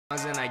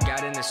And I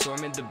got an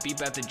assortment, the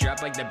beat about to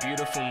drop like the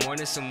beautiful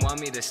morning. Some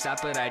want me to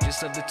stop it, I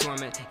just love the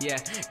torment. Yeah,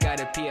 got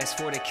a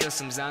PS4 to kill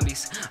some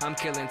zombies. I'm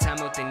killing time,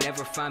 hope they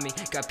never find me.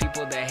 Got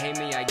people that hate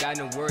me, I got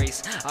no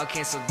worries. I'll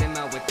cancel them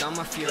out with all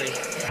my fury.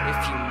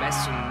 If you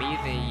mess with me,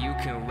 then you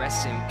can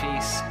rest in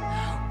peace.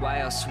 Why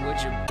else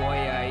would you, boy?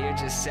 You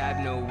just have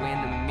no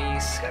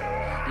enemies.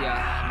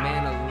 Yeah,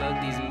 man, I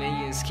love these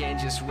millions, can't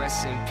just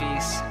rest in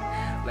peace.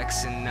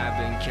 Lex and I've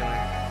been killing.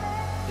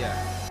 Yeah.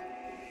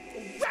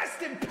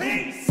 Rest in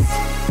peace!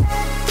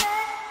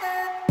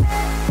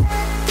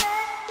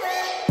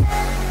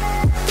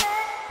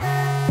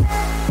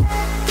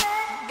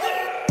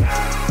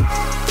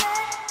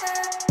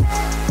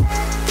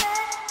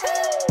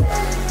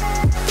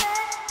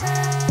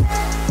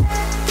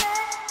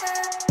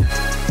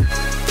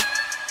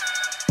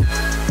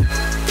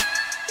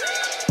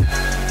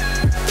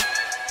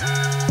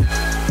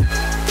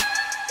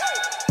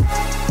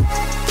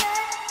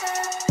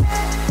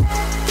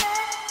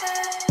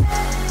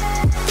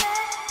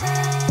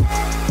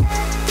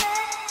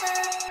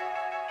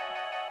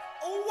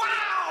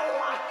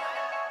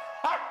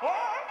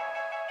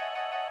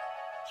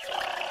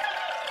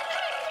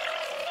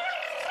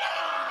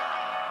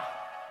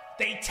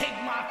 They take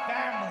my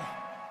family,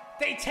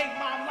 they take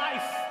my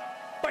life,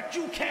 but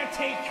you can't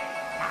take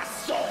my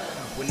soul.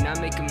 When I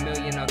make $1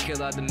 million, I'll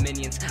kill all the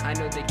minions. I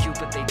know they're cute,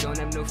 but they don't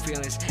have no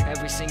feelings.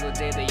 Every single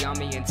day they on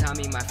me and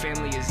Tommy. My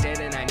family is dead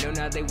and I know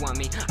now they want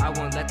me. I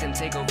won't let them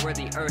take over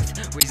the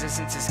earth.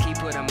 Resistance is key,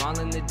 put them all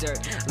in the dirt.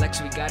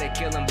 Lex, we gotta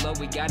kill them, blow,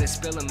 we gotta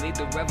spill them. Lead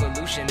the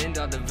revolution, end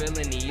all the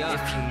villainy. If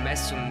you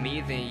mess with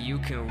me, then you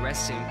can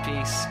rest in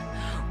peace.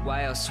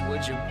 Why else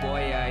would you,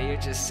 boy? You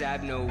just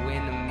have no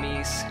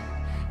enemies.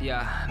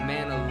 Yeah,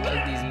 man, I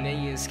love these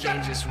millions,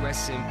 can't just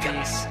rest in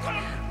peace.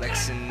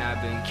 Lex and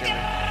I've been killing.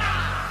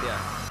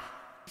 Yeah.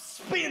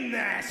 Spin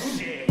that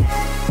shit!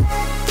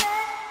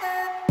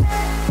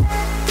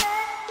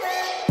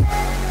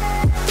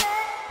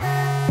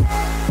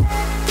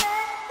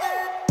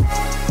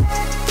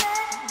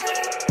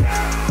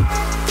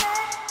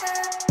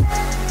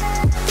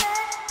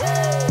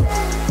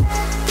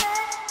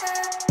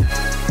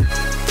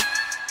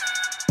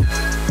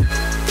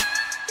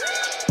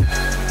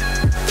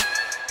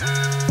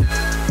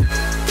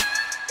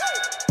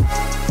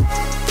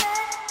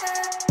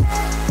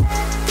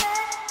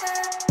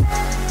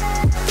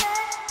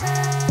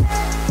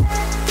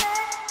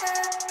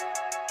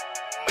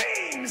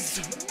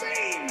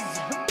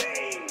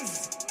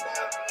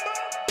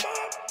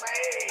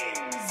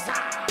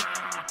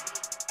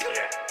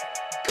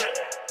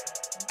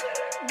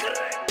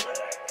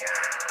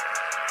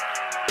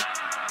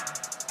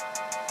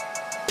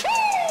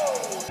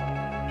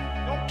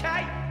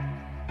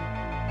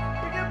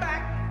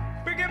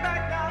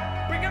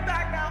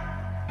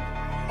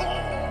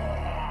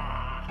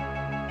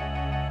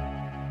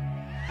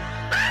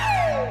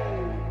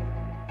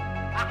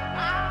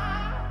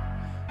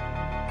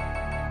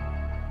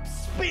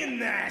 Spin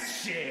that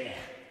shit!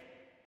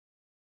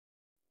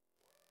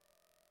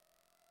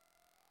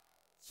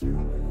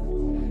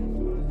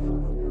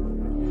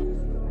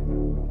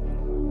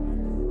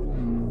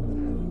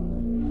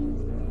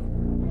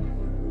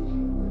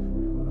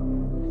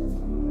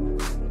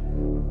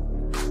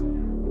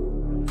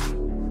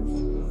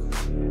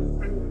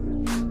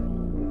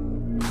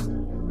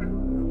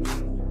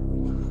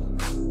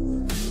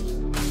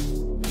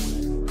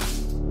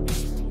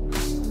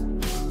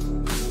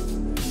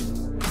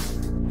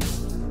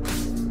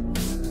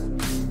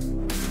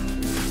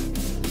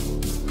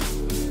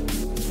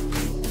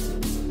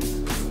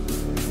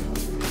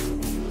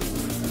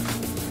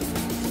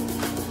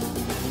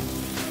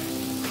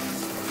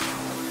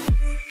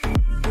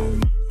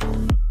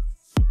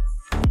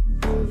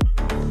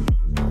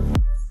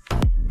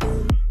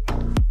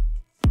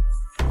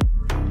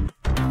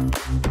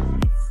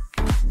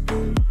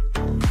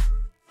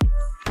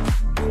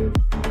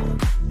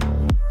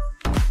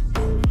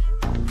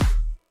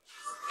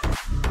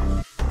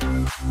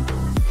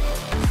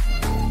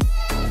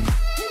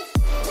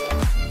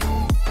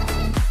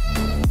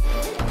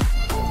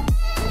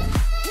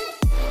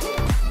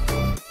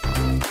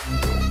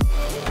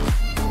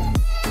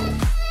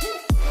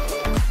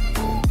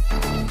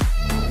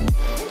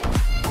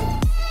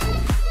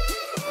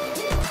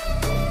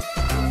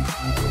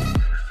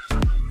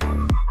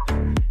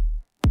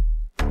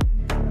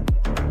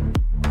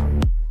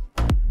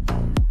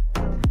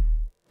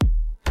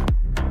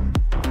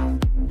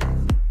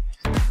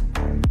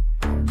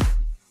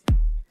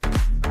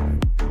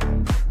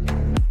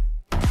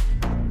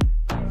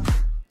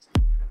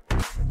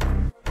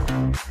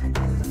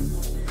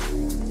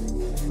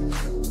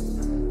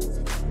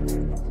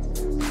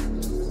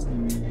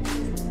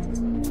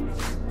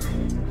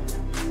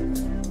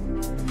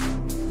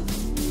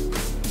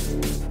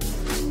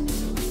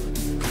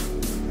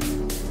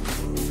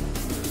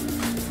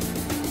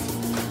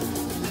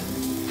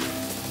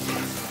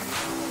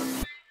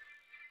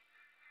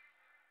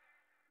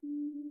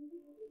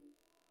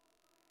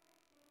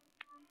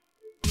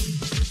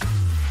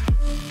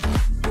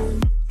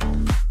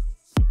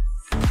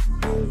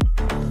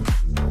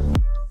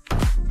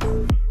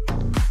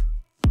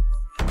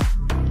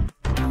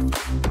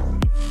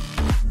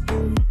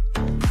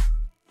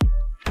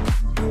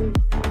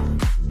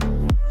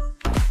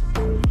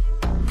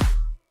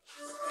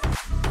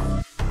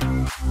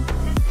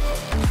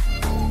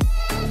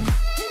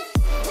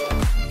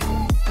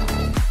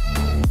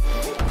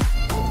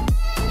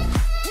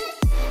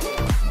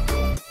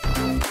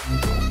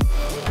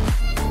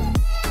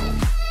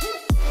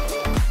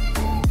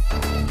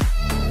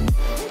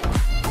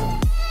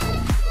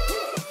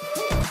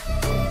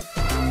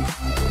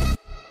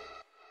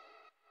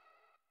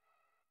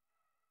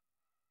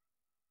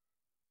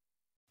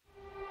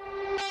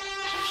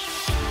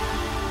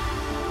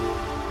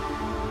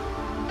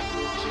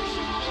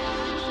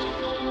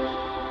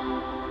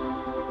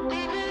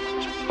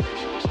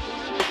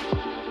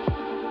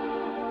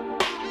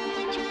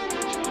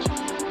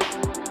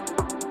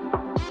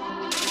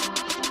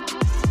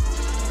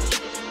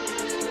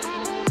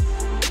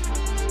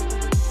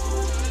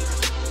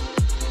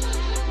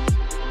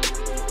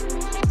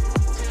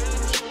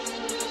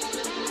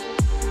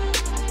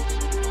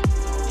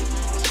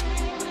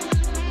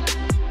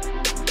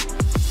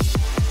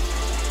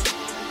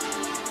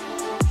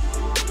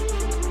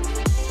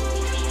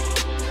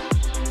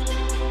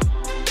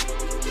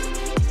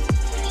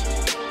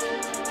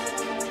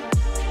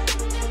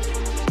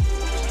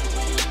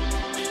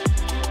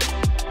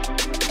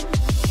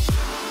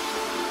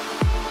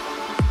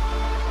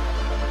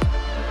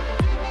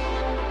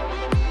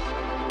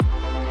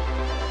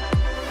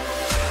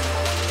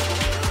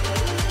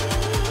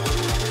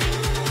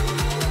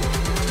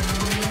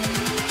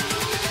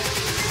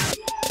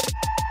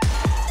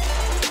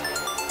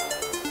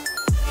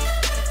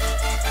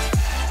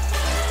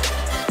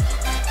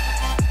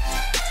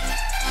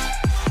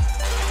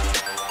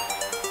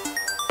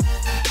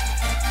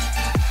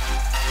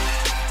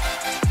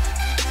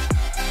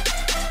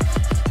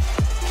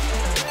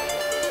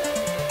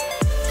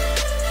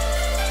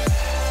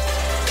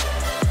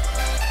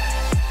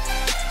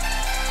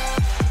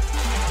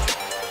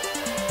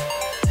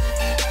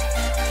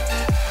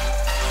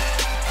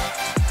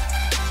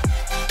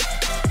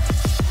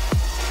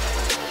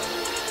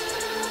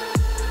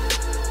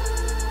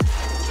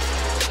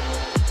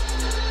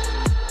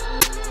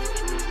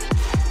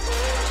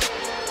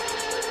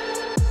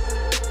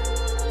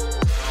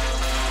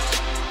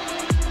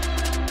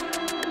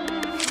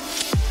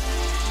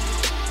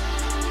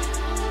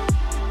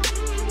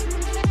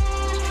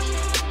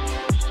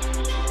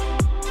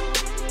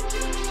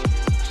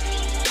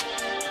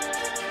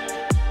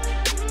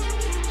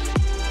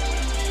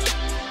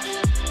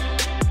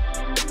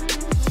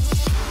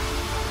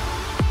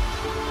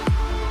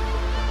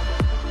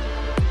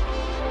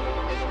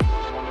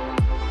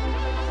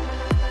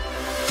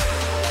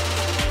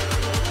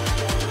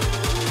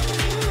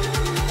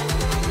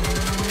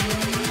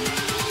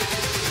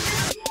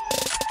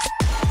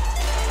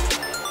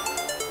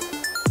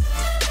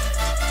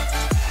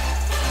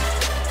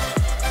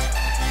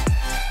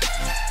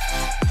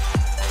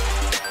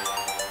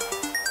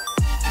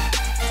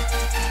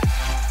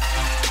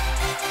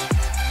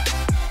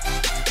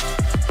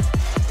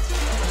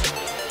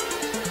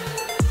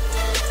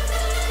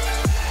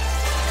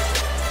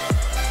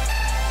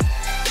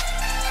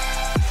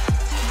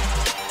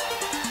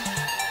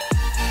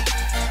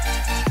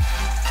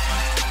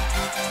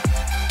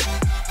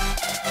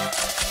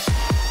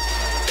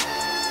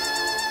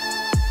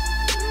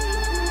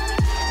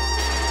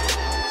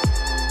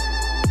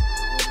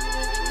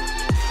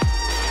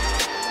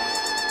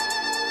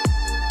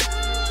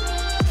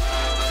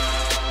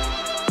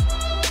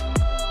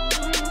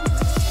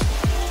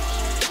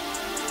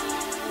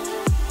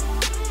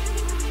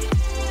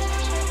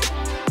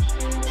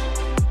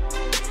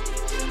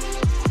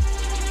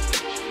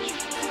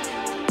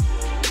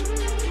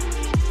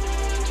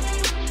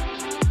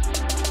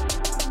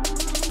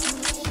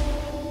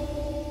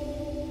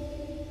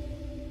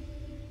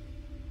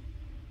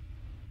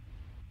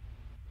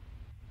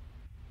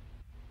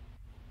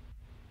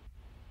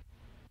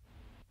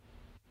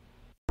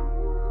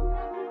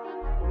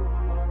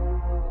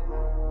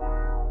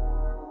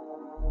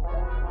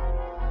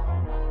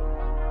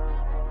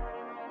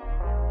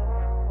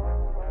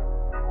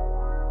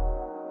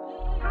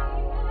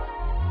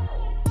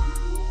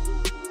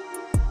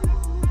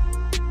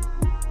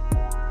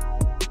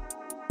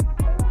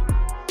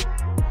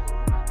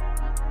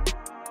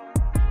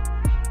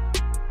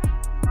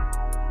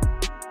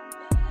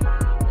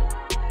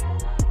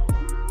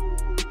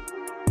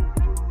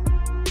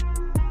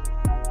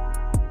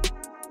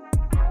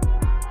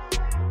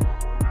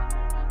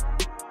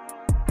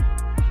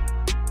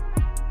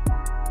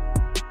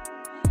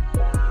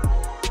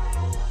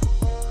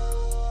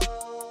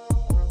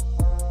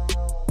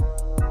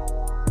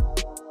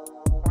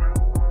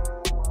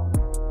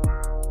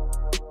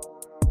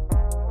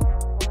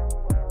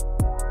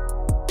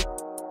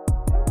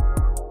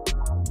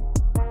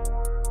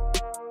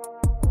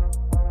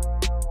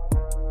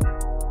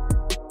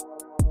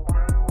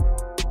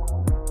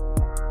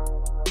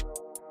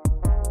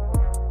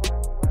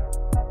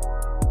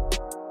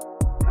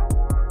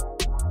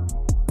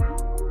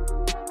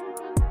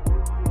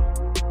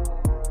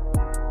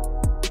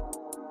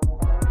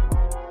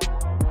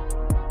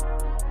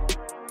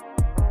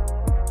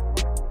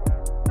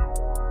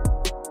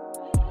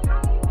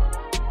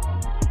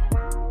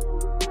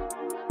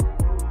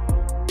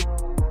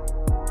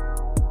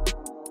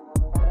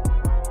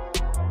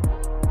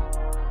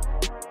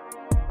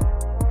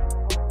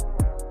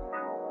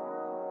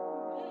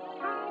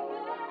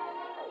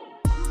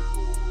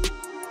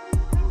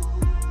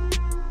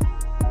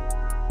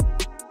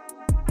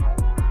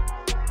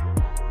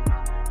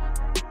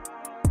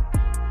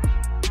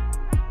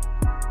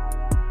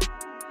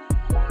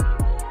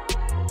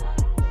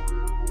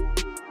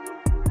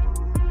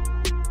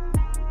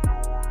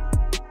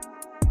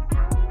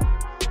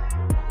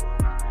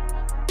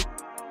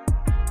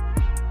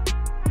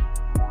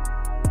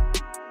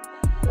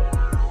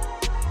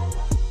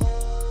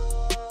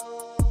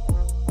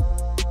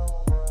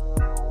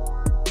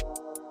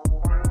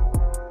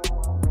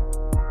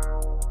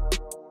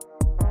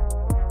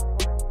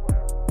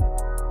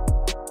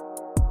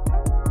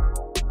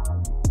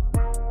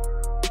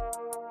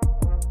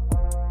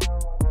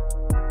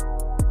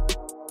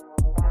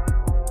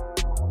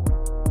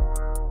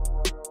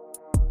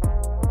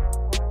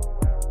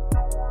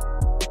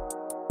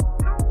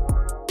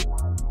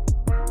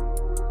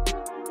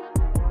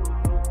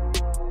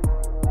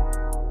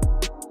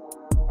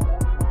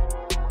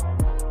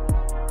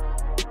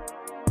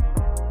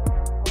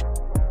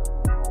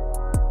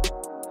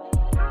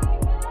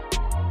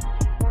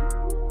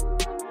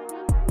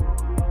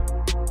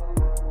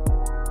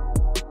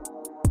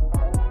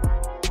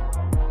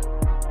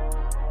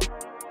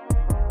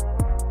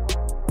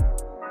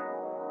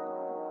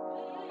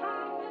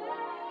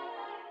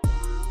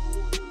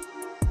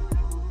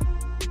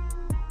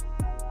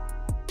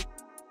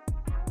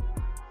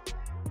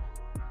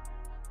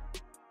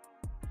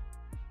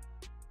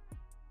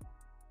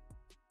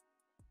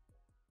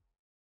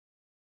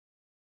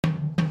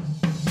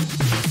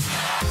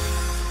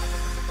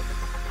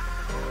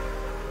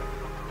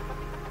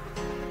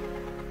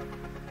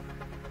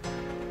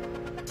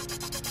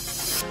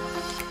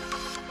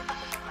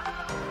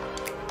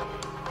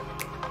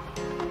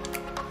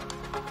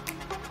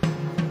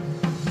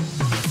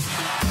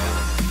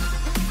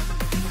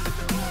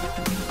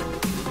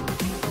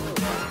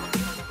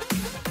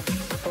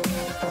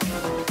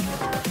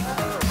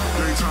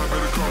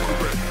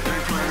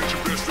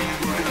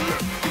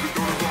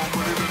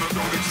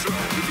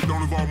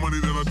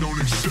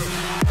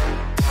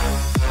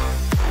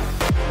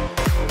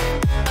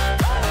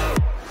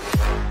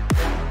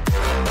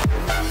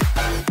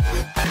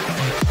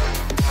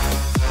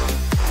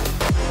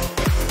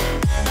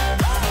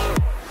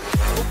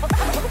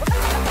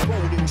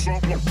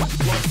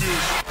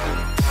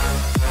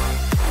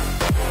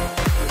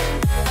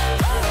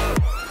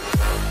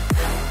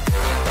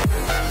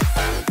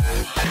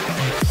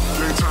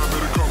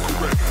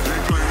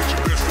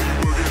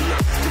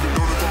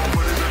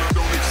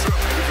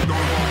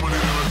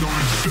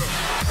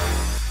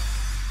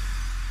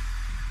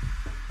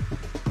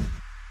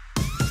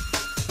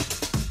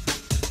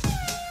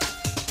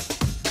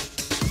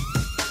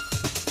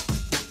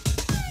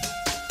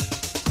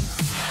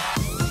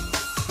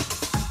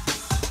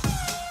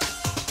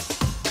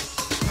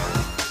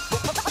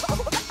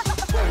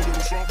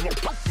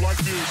 like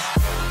this.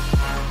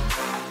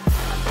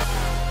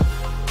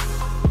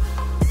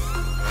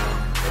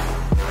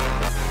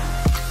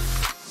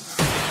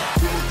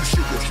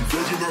 She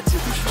virgin, I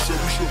took her. She said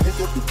we should hook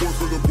up. The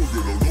boyfriend a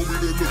booger. Don't know me,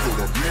 then look her.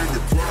 I be in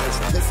the clouds.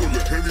 Pool full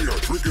of Henny, I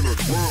drink and I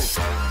drown.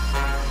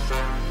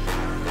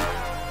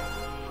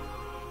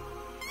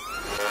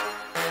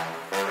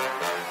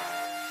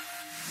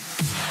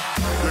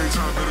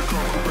 Daytime better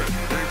come correct.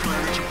 Ain't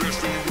playing at your best,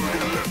 then you will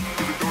get left.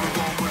 If it don't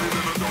involve money,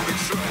 then I don't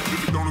accept.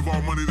 If it don't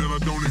involve money, then I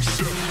don't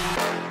accept.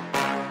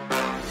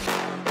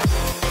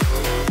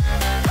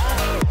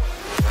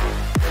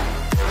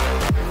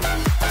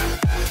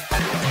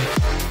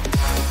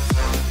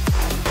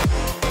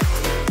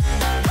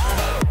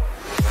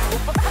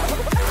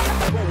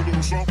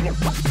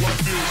 Something like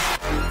this.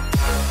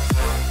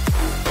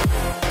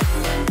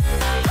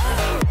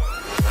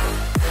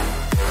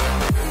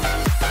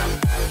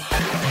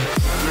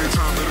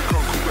 Daytime better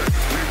come correct.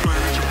 Ain't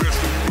playing at your best,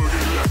 then you will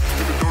get left.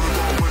 If it don't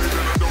involve money,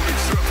 then I don't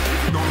accept.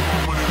 If it don't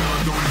involve money, then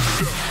I don't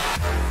accept.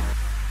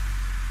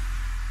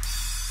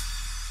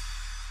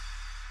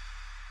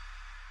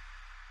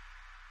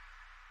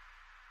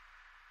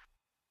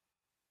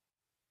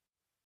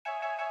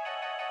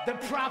 The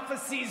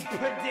prophecies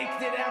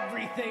predicted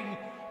everything,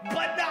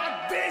 but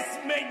not this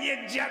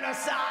minion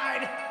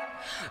genocide!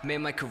 Made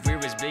my career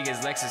as big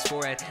as Lex's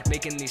forehead.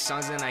 Making these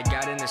songs and I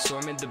got an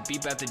assortment. The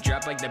beat about to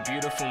drop like the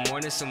beautiful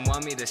morning. Some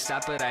want me to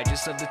stop but I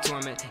just love the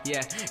torment.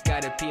 Yeah,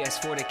 got a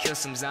PS4 to kill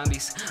some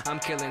zombies. I'm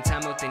killing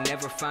time out, they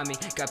never find me.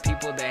 Got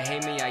people that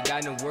hate me, I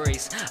got no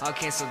worries. I'll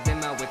cancel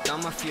them out with all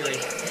my fury.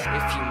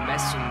 If you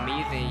mess with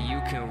me then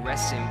you can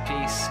rest in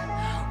peace.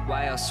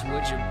 Why else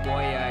would you,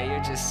 boy?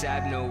 You're just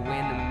have no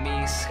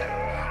enemies.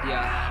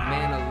 Yeah,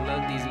 man, I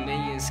love these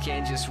minions,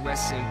 can't just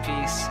rest in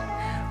peace.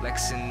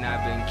 Lex and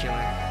I've been killing.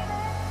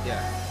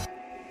 Yeah.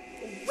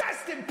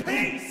 Rest in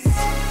peace!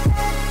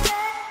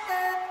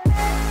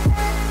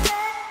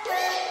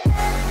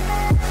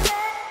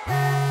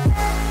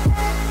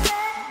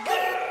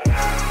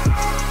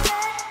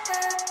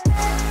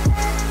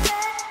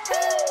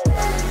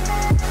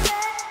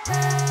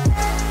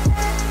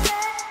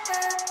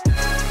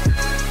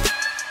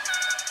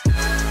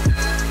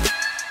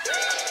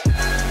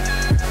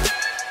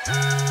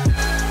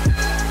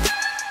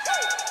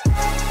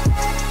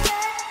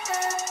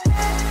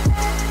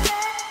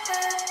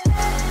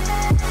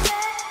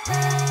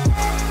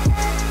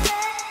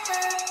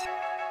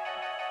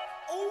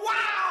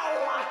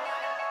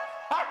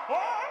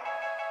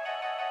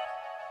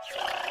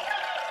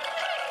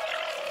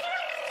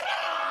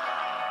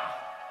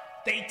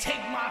 They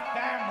take my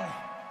family,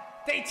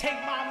 they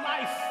take my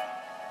life,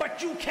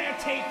 but you can't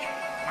take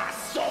my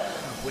soul.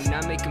 When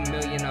I make $1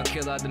 million, I'll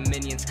kill all the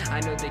minions. I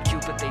know they're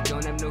cute, but they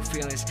don't have no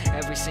feelings.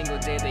 Every single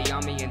day they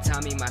on me and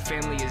Tommy. My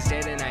family is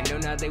dead and I know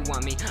now they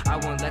want me. I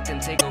won't let them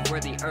take over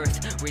the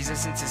earth.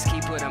 Resistance is key,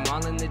 put them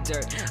all in the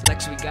dirt.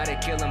 Lex, we gotta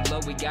kill them,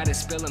 blow, we gotta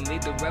spill them.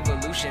 Lead the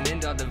revolution,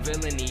 end all the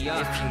villainy.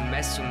 If you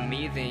mess with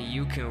me, then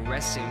you can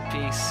rest in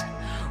peace.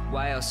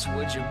 Why else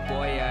would you,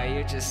 boy?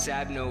 You just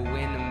have no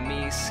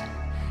enemies.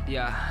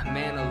 Yeah,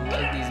 man, I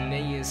love these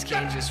minions,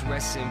 can't just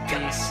rest in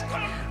peace.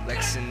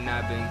 Lex and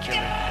I've been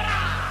killing.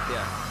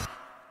 Yeah.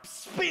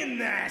 Spin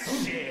that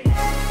shit!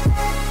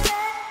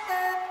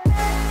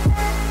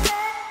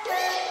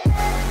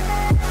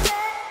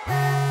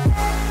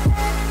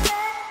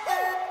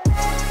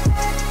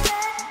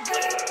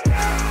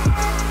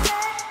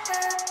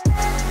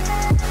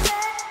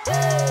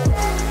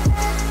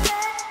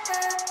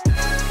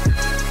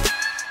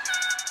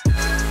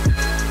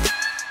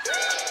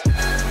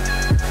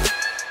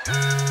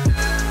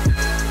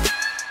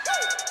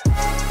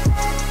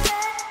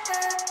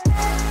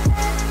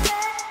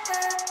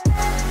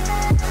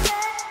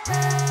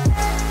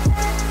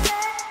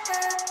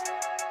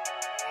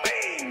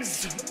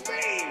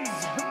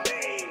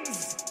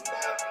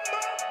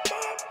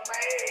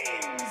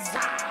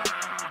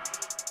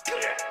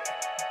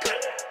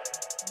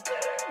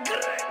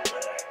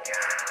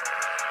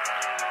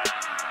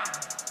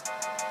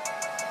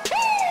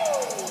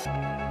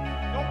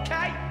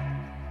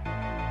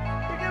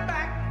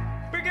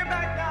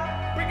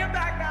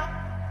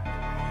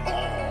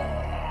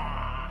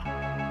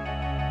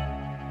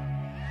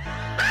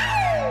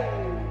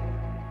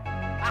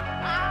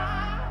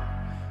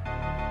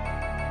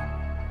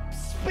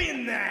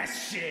 Spin that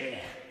shit!